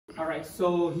All right,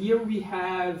 so here we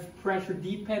have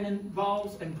pressure-dependent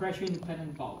valves and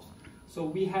pressure-independent valves. So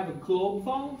we have a globe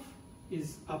valve,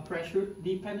 is a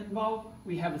pressure-dependent valve.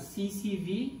 We have a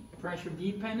CCV,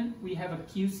 pressure-dependent. We have a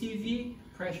QCV,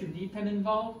 pressure-dependent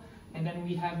valve. And then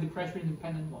we have the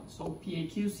pressure-independent one. So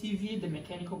PAQCV, the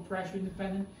mechanical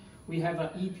pressure-independent. We have a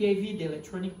EPAV, the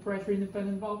electronic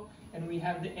pressure-independent valve. And we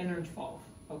have the energy valve,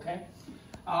 okay?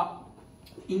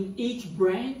 In each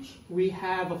branch, we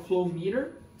have a flow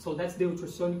meter. So that's the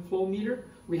ultrasonic flow meter.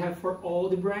 We have for all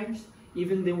the branches,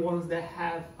 even the ones that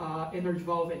have energy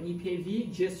valve and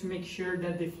EPAV, just to make sure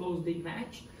that the flows, they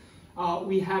match.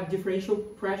 We have differential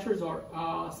pressures or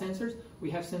sensors.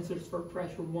 We have sensors for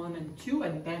pressure 1 and 2,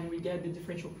 and then we get the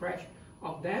differential pressure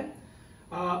of them.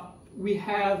 We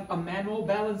have a manual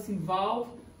balancing valve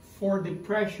for the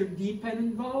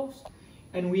pressure-dependent valves,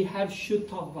 and we have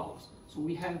shut-off valves. So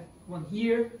we have one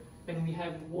here, and we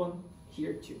have one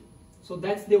here too. So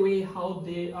that's the way how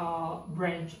the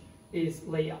branch is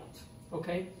laid out,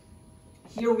 okay?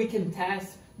 Here we can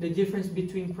test the difference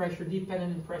between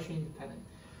pressure-dependent and pressure-independent.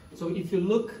 So if you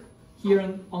look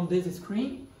here on this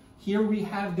screen, here we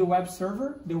have the web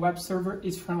server. The web server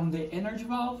is from the energy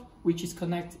valve, which is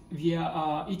connected via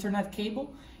Ethernet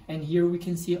cable. And here we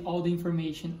can see all the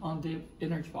information on the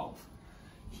energy valve.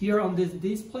 Here on this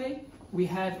display, we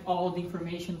have all the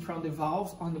information from the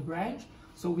valves on the branch.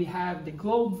 So we have the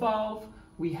globe valve,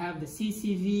 we have the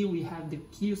CCV, we have the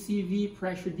QCV,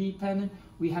 pressure dependent,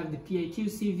 we have the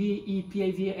PAQCV,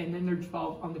 EPAV, and energy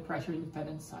valve on the pressure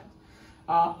independent side.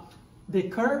 The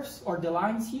curves or the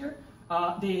lines here,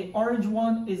 the orange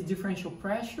one is differential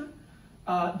pressure,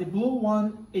 the blue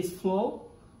one is flow,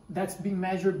 that's being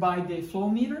measured by the flow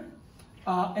meter,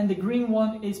 and the green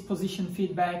one is position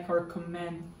feedback or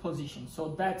command position.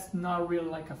 So that's not really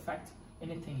like affect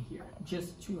anything here,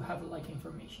 just to have like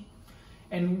information.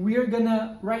 And we're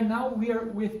gonna, right now we are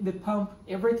with the pump,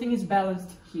 everything is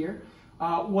balanced here.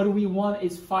 What we want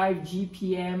is 5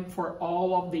 GPM for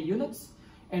all of the units,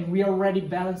 and we already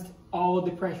balanced all the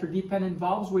pressure dependent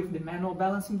valves with the manual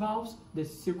balancing valves, the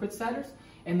circuit setters,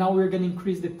 and now we're gonna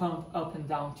increase the pump up and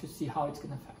down to see how it's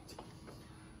gonna affect.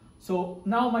 So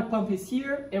now my pump is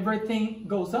here, everything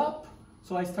goes up,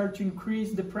 so I start to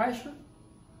increase the pressure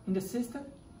in the system.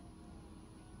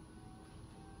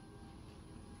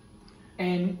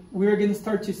 And we're going to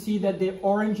start to see that the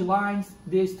orange lines,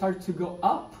 they start to go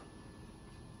up.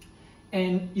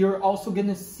 And you're also going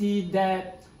to see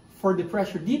that for the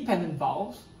pressure dependent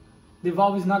valves, the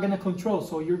valve is not going to control.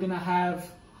 So you're going to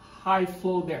have high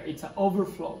flow there. It's an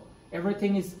overflow.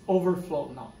 Everything is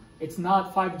overflow now. It's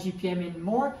not 5 GPM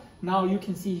anymore. Now you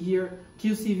can see here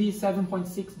QCV 7.6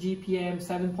 GPM,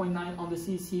 7.9 on the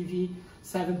CCV,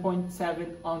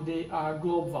 7.7 on the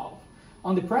globe valve.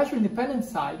 On the pressure independent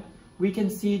side, we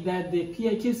can see that the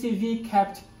PAQCV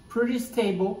kept pretty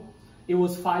stable. It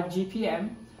was 5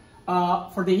 GPM.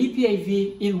 For the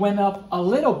EPAV, it went up a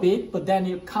little bit, but then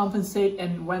it compensated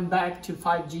and went back to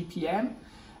 5 GPM.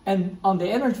 And on the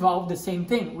energy valve, the same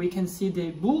thing. We can see the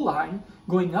blue line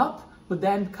going up, but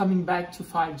then coming back to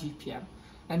 5 GPM.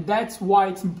 And that's why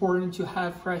it's important to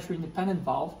have pressure independent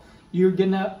valve. You're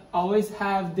gonna always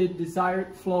have the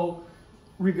desired flow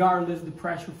regardless the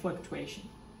pressure fluctuation.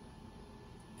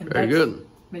 And very good.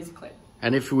 Basically.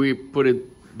 And if we put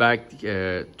it back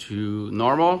to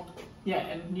normal, yeah,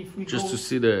 and if we just go, to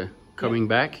see the coming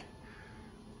back.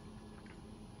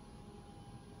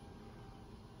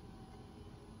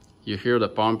 You hear the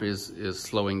pump is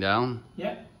slowing down.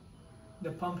 Yeah,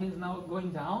 the pump is now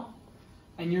going down,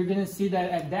 and you're gonna see that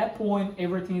at that point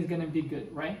everything is gonna be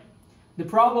good, right? The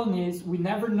problem is we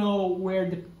never know where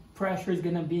the pressure is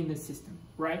gonna be in the system,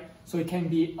 right? So it can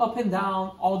be up and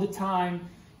down all the time,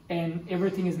 and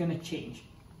everything is gonna change.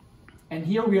 And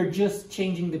here we are just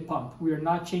changing the pump. We are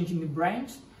not changing the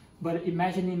branch, but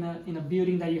imagine in a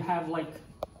building that you have like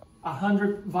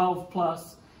 100 valve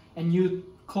plus, and you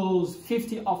close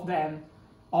 50 of them,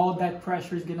 all that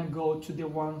pressure is gonna go to the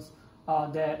ones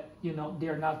that, you know, they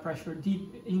are not pressure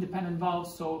deep independent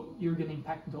valves, so you're gonna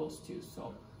impact those too.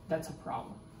 So that's a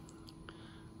problem.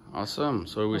 Awesome.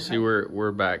 So we see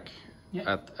we're back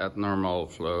at normal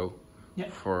flow. Yeah.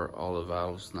 For all the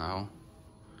valves now,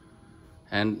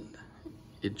 and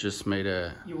it just made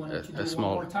a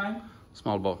small one more time?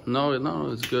 Small ball. No,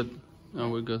 it's good. No,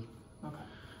 we're good. Okay.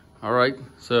 All right.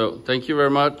 So thank you very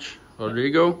much,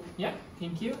 Rodrigo. Yeah.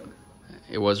 Thank you.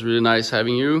 It was really nice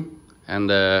having you,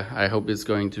 and I hope it's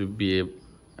going to be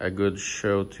a good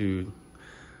show to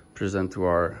present to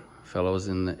our fellows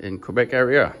in Quebec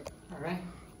area. All right.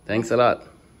 Thanks a lot.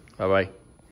 Bye bye.